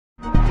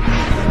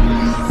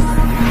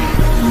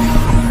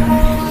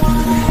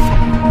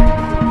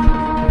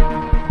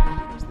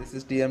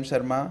PM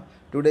Sharma.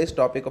 Today's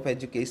topic of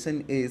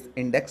education is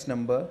index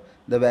number,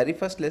 the very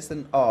first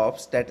lesson of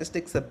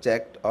statistics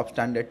subject of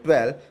Standard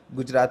 12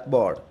 Gujarat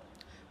Board.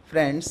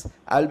 Friends,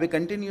 I'll be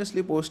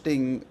continuously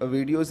posting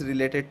videos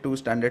related to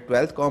Standard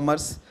 12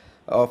 Commerce,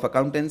 of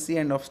accountancy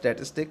and of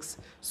statistics.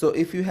 So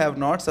if you have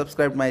not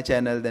subscribed my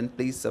channel, then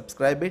please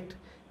subscribe it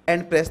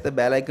and press the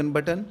bell icon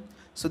button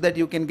so that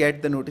you can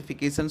get the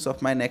notifications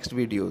of my next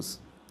videos.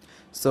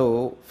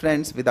 So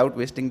friends, without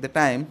wasting the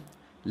time,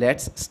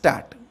 let's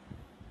start.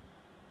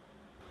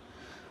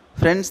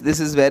 Friends, this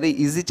is very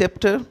easy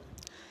chapter,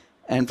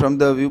 and from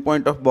the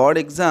viewpoint of board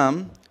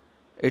exam,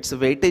 its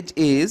weightage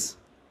is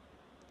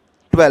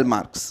 12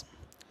 marks,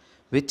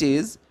 which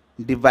is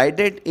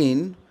divided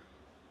in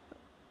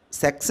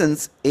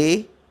sections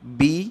A,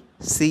 B,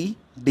 C,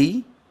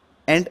 D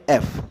and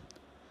F.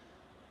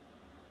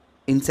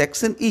 In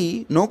section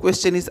E, no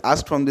question is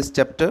asked from this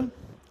chapter.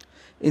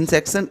 In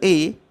section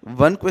A,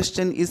 one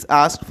question is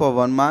asked for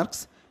 1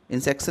 marks. In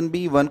section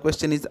B, one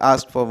question is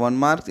asked for 1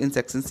 mark. In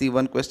section C,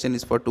 one question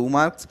is for 2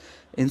 marks.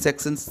 In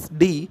section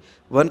D,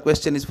 one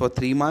question is for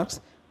 3 marks.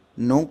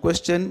 No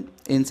question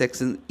in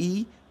section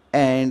E,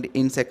 and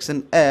in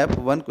section F,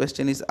 one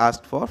question is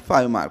asked for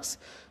 5 marks.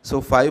 So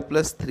 5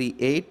 plus 3,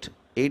 8,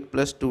 8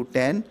 plus 2,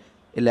 10,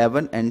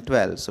 11 and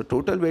 12. So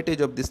total weightage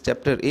of this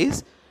chapter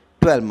is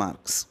 12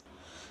 marks.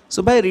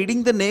 So by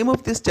reading the name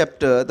of this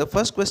chapter, the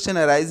first question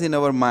arises in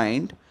our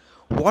mind: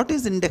 what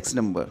is index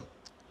number?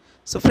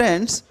 So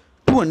friends,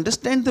 to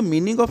understand the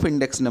meaning of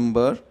index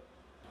number,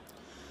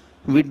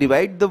 we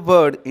divide the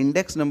word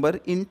index number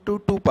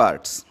into 2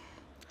 parts: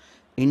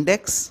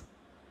 index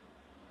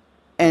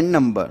and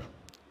number.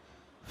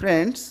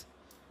 Friends,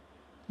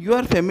 you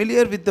are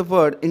familiar with the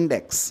word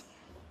index.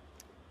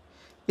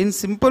 In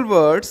simple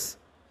words,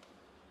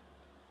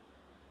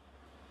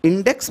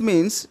 index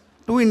means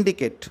to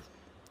indicate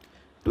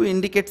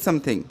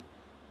something,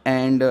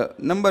 and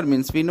number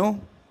means, we know,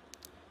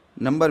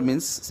 number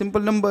means simple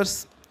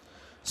numbers.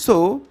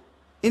 So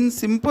in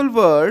simple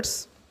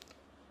words,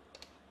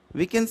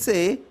 we can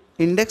say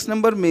index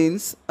number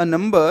means a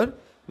number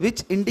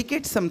which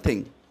indicates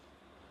something.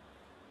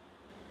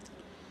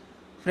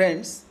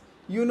 Friends,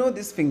 you know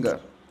this finger.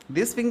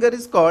 This finger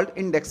is called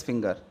index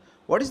finger.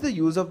 What is the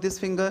use of this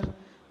finger?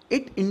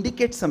 It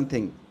indicates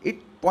something. It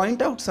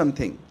points out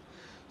something.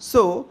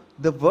 So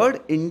the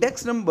word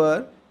index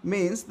number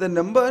means the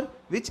number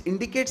which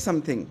indicates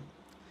something.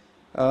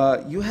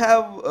 You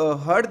have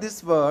heard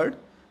this word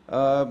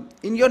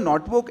in your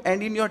notebook,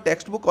 and in your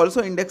textbook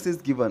also index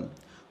is given.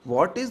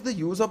 What is the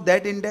use of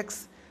that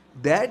index?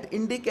 That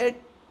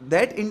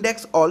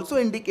index also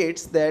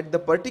indicates that the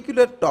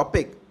particular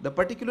topic, the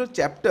particular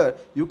chapter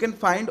you can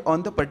find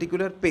on the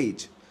particular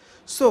page.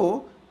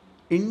 So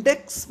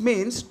index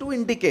means to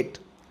indicate.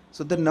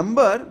 So the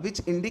number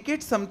which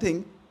indicates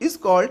something is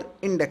called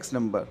index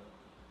number.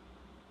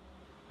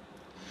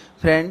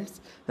 Friends,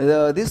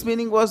 this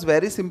meaning was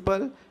very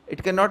simple.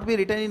 It cannot be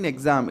written in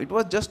exam. It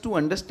was just to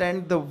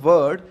understand the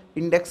word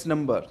index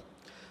number.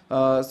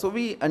 So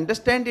we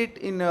understand it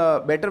in a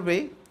better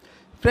way.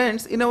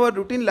 Friends, in our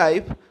routine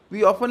life,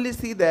 we oftenly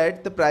see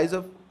that the price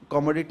of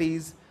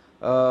commodities,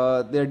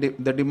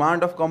 the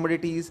demand of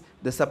commodities,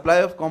 the supply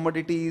of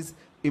commodities,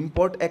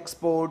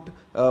 import-export,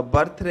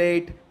 birth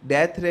rate,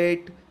 death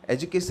rate,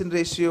 education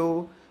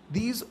ratio,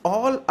 these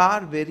all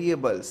are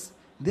variables.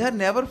 They are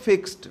never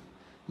fixed.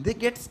 They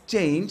get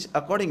changed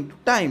according to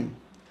time.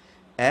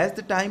 As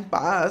the time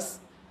passes,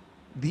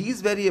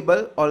 these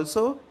variable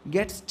also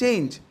gets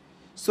changed.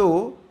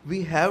 So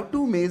we have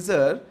to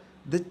measure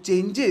the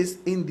changes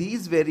in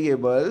these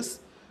variables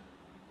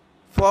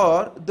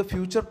for the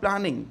future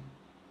planning.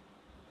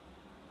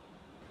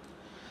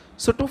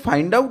 So to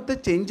find out the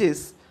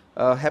changes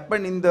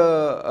happen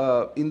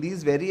in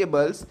these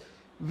variables,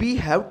 we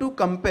have to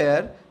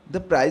compare the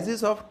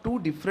prices of 2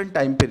 different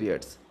time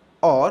periods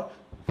or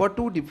for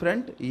 2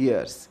 different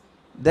years.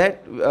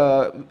 That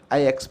I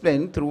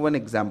explained through one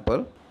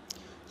example.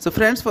 So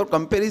friends, for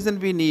comparison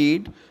we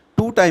need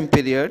 2 time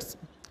periods: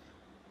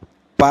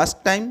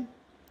 past time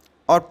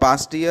or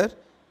past year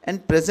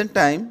and present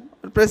time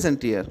or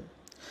present year.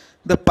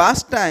 The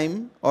past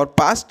time or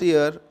past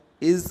year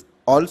is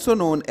also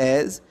known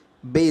as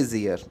base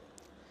year.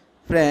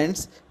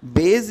 Friends,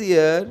 base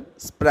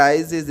year's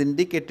price is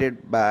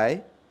indicated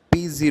by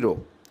P0.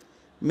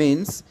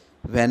 Means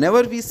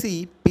whenever we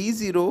see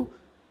P0,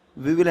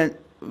 we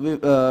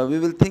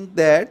will think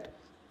that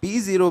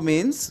P0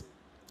 means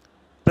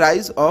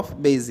price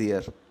of base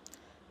year,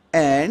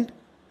 and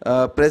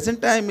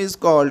present time is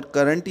called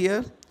current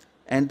year,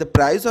 and the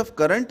price of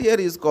current year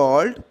is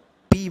called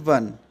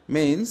P1.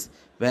 Means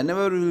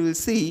whenever we will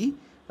see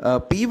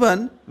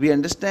P1, we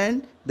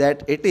understand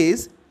that it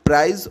is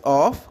price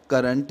of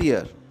current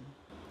year.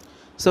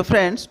 So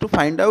friends, to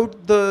find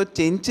out the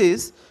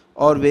changes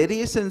or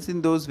variations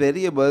in those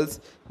variables,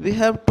 we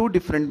have 2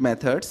 different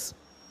methods.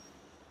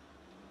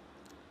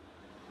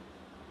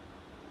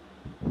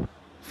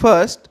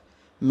 First,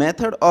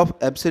 method of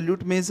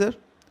absolute measure,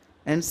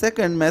 and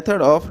second, method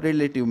of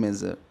relative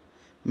measure.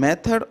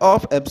 Method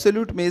of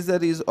absolute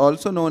measure is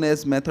also known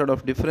as method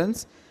of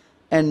difference,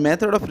 and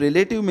method of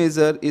relative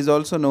measure is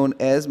also known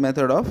as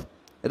method of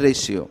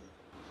ratio.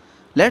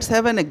 Let's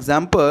have an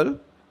example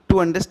to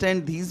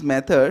understand these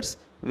methods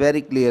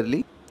very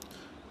clearly.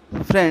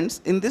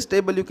 Friends, in this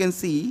table you can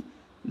see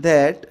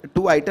that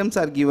two items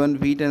are given,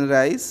 wheat and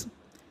rice,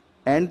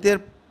 and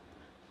their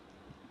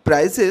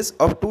prices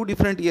of two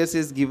different years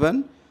is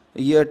given,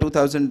 year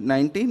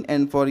 2019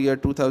 and for year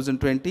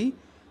 2020.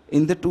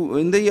 In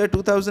the year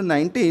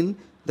 2019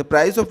 the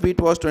price of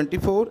wheat was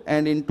 24,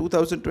 and in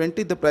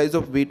 2020 the price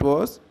of wheat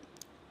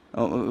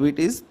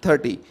is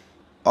 30.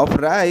 Of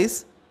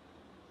rice,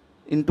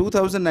 in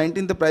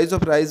 2019 the price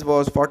of rice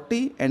was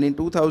 40, and in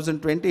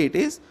 2020 it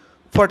is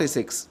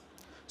 46.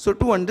 So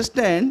to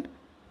understand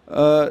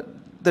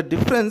the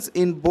difference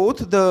in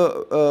both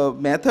the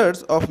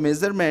methods of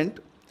measurement,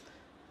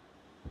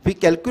 we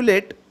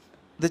calculate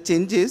the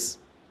changes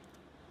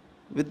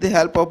with the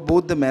help of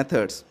both the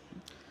methods.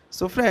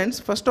 So friends,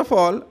 first of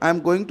all I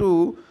am going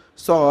to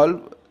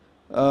solve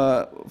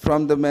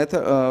from the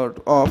method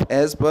of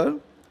as per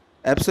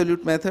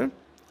absolute method.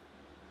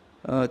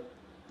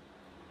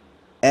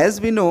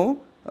 As we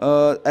know,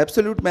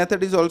 absolute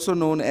method is also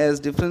known as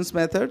difference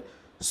method.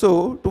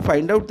 So to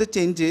find out the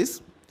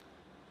changes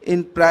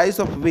in price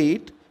of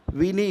wheat,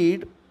 we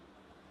need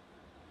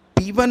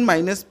P1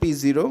 minus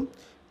P0.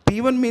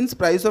 P1 means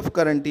price of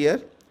current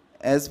year.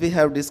 As we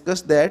have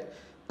discussed that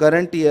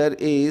current year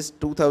is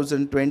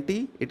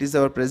 2020, it is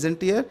our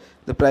present year.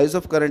 The price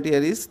of current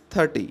year is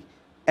 30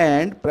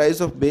 and price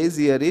of base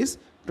year is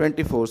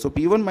 24. So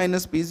P1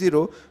 minus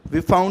P0,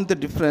 we found the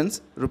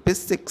difference rupees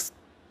 6.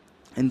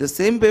 In the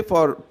same way,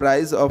 for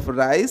price of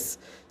rice,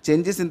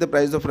 changes in the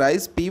price of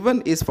rice,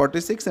 P1 is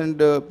 46 and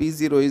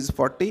P0 is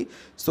 40.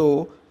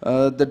 So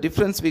the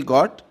difference we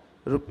got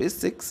rupees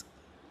 6,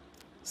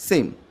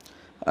 same.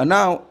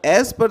 Now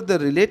as per the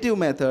relative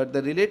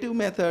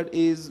method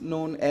is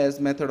known as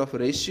method of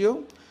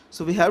ratio.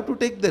 So we have to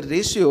take the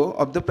ratio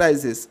of the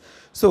prices.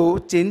 So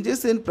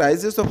changes in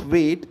prices of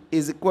wheat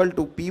is equal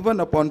to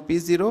P1 upon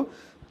P0.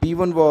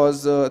 P1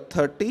 was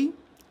 30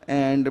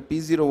 and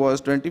P0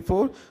 was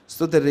 24.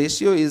 So the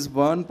ratio is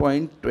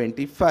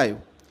 1.25.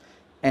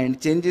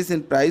 And changes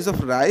in price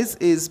of rice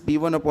is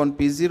P1 upon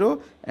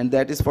P0, and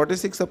that is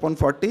 46 upon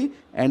 40,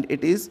 and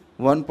it is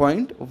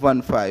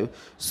 1.15.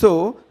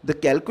 So the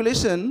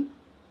calculation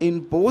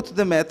in both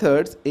the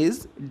methods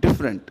is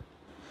different.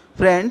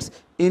 Friends,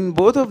 in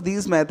both of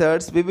these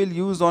methods we will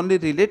use only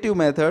relative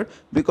method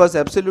because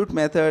absolute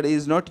method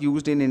is not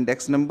used in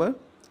index number.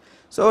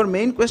 So our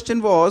main question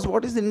was,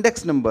 what is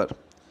index number?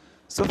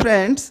 So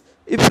friends,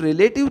 if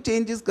relative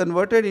change is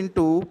converted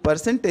into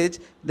percentage,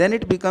 then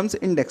it becomes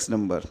index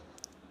number.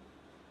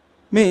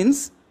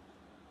 Means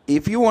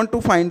if you want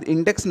to find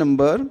index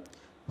number,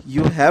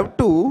 you have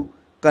to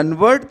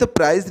convert the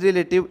price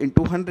relative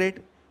into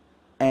 100.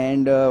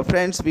 And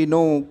friends, we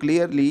know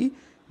clearly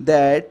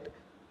that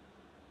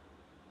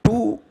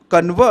to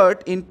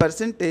convert in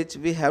percentage,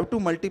 we have to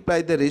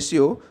multiply the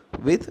ratio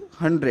with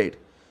 100.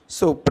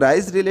 So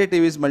price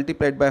relative is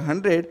multiplied by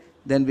 100,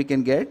 then we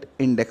can get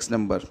index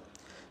number.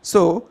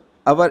 So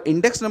our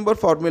index number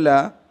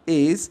formula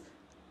is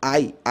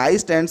I. I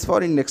stands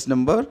for index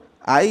number.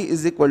 I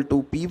is equal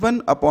to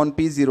P1 upon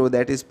P0,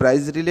 that is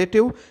price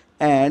relative,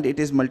 and it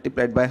is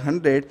multiplied by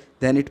 100,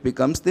 then it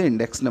becomes the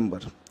index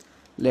number.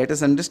 Let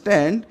us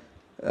understand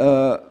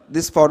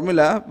this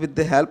formula with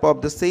the help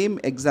of the same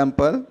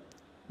example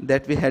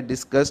that we had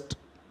discussed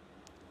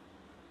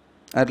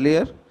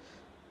earlier.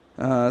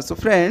 So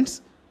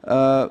friends,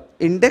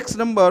 index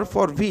number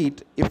for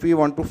wheat, if we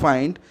want to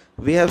find,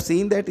 we have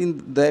seen that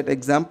in that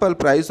example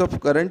price of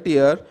current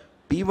year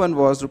P1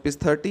 was rupees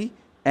 30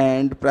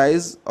 and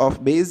price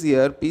of base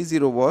year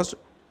P0 was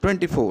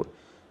 24.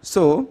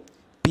 So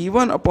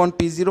P1 upon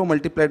P0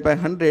 multiplied by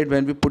 100,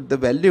 when we put the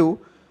value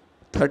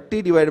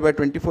 30 divided by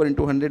 24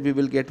 into 100, we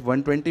will get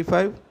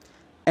 125.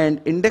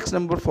 And index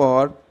number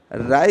for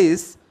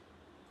rice,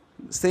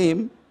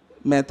 same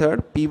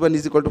method, P1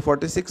 is equal to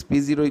 46,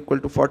 P0 equal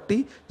to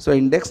 40. So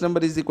index number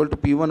is equal to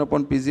P1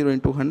 upon P0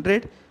 into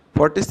 100.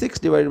 46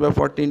 divided by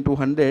 40 into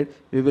 100,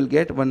 we will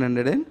get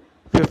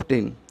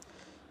 115.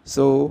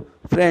 So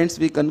friends,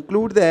 we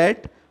conclude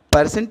that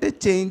percentage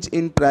change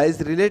in price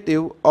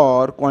relative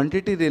or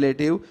quantity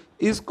relative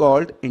is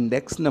called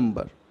index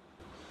number.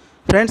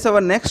 Friends, our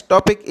next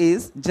topic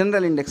is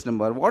general index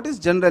number. What is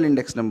general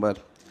index number?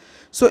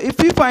 So if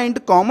we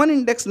find common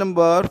index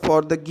number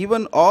for the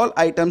given all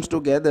items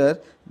together,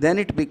 then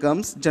it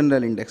becomes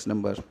general index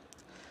number.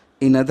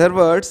 In other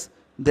words,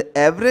 the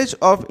average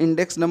of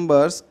index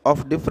numbers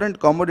of different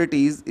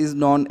commodities is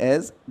known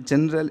as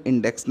general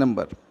index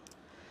number.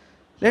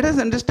 Let us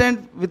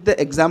understand with the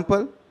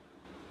example.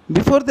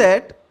 Before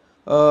that,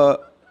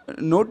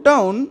 note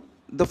down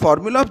the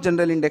formula of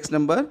general index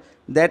number,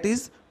 that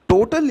is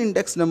total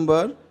index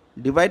number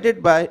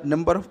divided by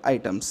number of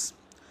items.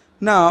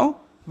 Now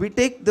we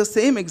take the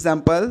same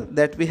example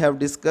that we have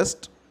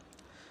discussed.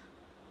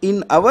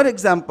 In our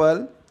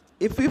example,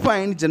 if we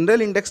find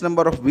general index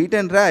number of wheat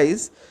and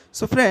rice,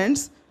 so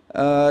friends,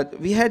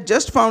 we had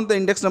just found the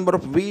index number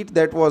of wheat,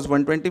 that was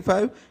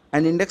 125,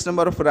 and index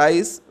number of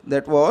rice,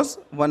 that was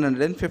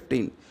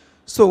 115.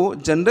 So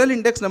general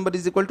index number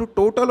is equal to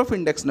total of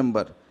index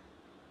number,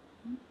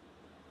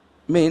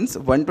 means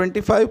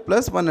 125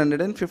 plus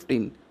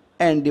 115,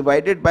 and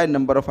divided by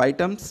number of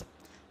items.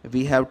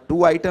 We have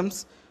 2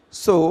 items,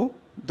 so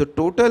the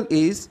total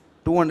is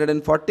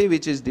 240,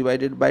 which is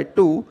divided by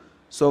 2.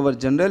 So our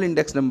general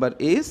index number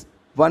is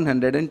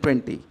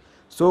 120.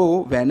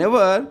 So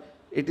whenever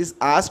it is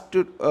asked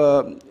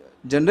to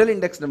general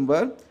index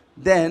number,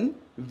 then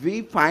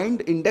we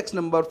find index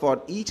number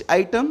for each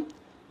item,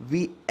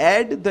 we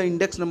add the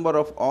index number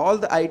of all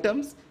the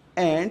items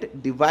and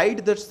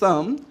divide the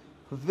sum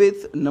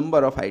with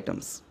number of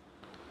items.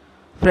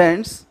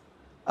 Friends,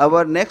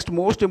 our next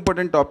most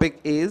important topic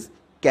is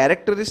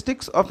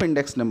characteristics of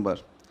index number.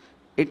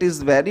 It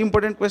is very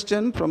important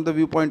question from the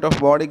viewpoint of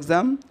board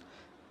exam.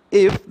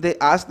 If they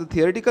ask the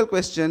theoretical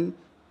question,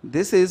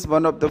 this is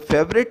one of the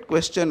favorite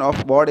question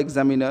of board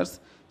examiners.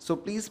 So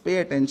please pay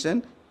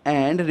attention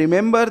and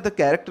remember the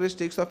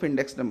characteristics of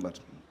index number.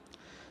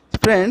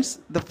 Friends,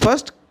 the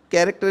first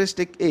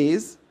characteristic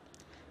is,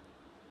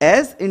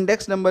 as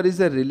index number is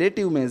a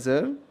relative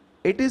measure,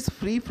 it is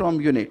free from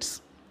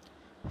units.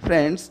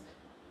 Friends,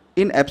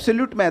 in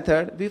absolute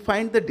method we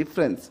find the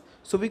difference.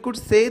 So we could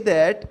say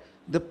that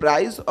the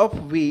price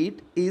of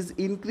wheat is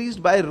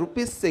increased by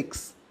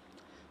 ₹6,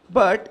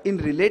 but in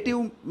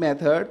relative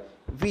method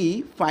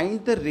we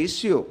find the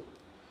ratio.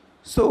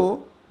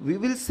 So we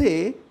will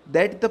say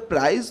that the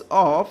price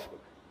of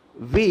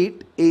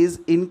wheat is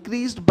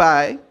increased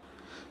by,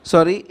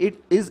 it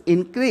is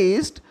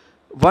increased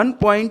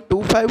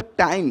 1.25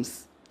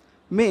 times.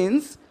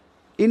 Means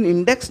in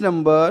index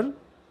number,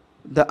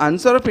 the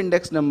answer of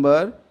index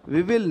number,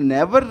 we will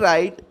never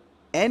write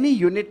any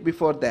unit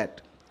before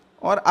that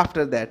or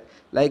after that,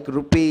 like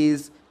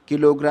rupees,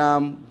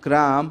 kilogram,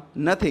 gram,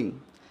 nothing.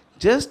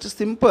 Just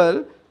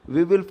simple,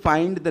 we will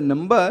find the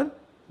number,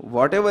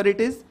 whatever it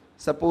is.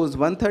 Suppose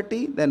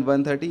 130, then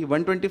 130,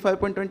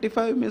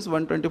 125.25 means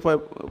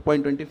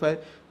 125.25.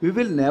 We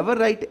will never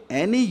write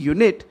any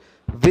unit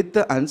with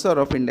the answer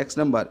of index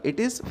number. It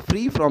is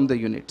free from the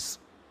units.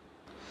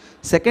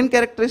 Second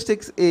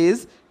characteristic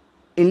is,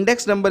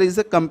 index number is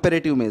a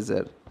comparative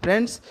measure.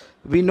 Friends,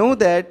 we know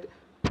that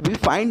we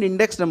find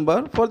index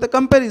number for the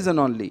comparison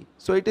only.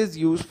 So it is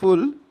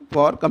useful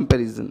for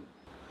comparison.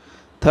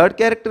 Third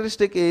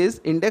characteristic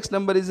is, index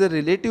number is a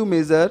relative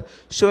measure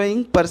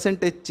showing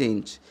percentage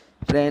change.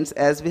 Friends,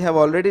 as we have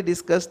already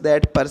discussed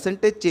that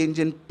percentage change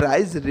in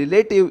price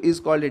relative is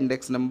called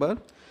index number.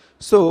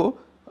 So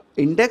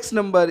index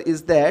number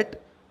is that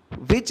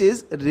which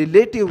is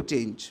relative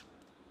change.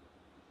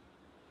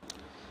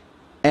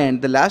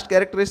 And the last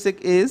characteristic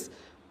is,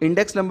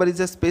 index number is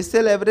a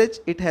special average.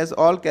 It has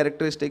all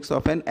characteristics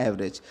of an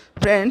average.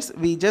 Friends,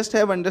 we just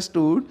have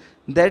understood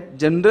that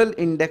general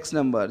index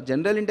number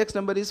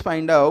is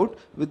find out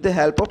with the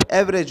help of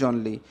average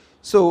only.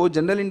 So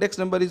general index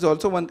number is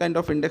also one kind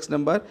of index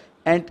number,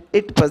 and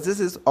it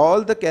possesses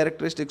all the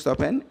characteristics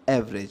of an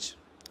average.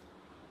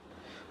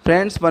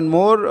 Friends, one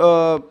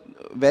more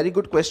very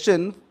good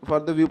question for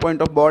the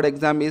viewpoint of board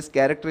exam is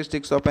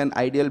characteristics of an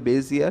ideal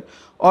base year,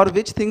 or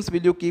which things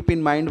will you keep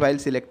in mind while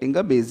selecting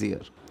a base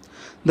year.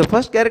 The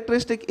first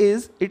characteristic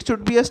is, it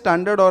should be a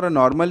standard or a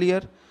normal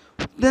year.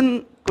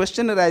 Then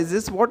question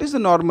arises, what is a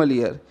normal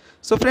year?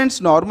 So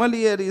friends, normal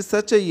year is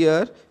such a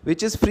year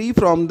which is free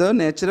from the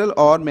natural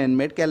or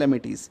man-made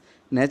calamities.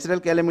 Natural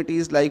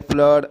calamities like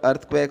flood,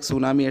 earthquake,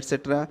 tsunami,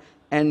 etc.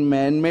 and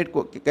man-made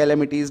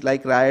calamities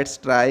like riots,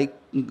 strike,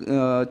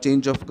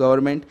 change of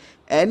government.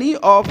 Any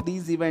of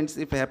these events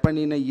if happen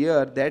in a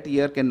year, that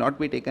year cannot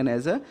be taken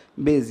as a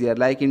base year.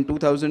 Like in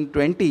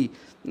 2020,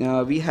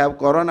 we have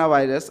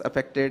coronavirus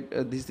affected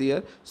this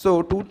year.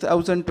 So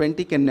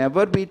 2020 can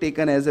never be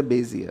taken as a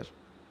base year.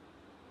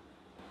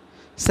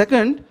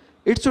 Second,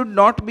 it should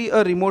not be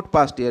a remote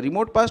past year.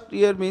 Remote past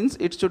year means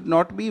it should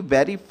not be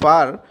very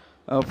far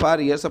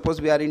year.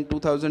 Suppose we are in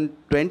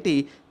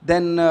 2020,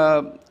 then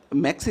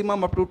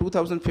maximum up to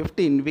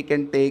 2015 we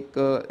can take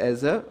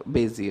as a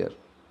base year.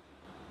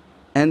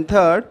 And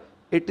third,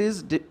 if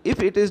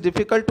it is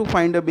difficult to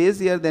find a base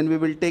year, then we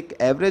will take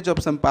average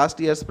of some past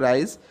year's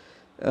price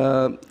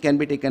can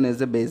be taken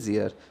as a base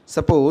year.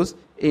 Suppose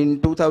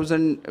in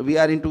 2000 we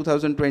are in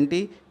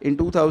 2020, in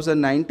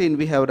 2019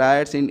 we have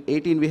riots, in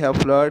 18 we have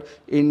flood,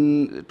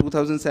 in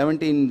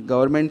 2017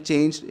 government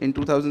changed, in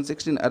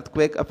 2016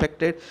 earthquake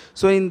affected.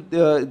 So in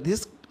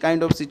this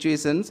kind of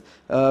situations,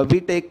 we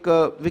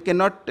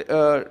cannot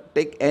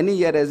take any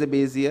year as a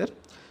base year.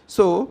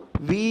 So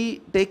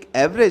we take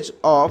average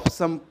of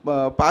some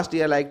past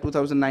year like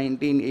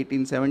 2019,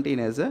 18, 17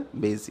 as a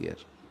base year.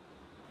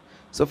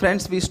 So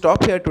friends, we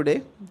stop here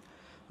today.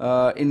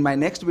 In my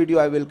next video,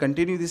 I will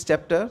continue this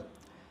chapter.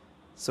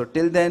 So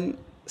till then,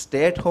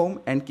 stay at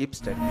home and keep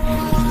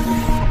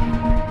studying.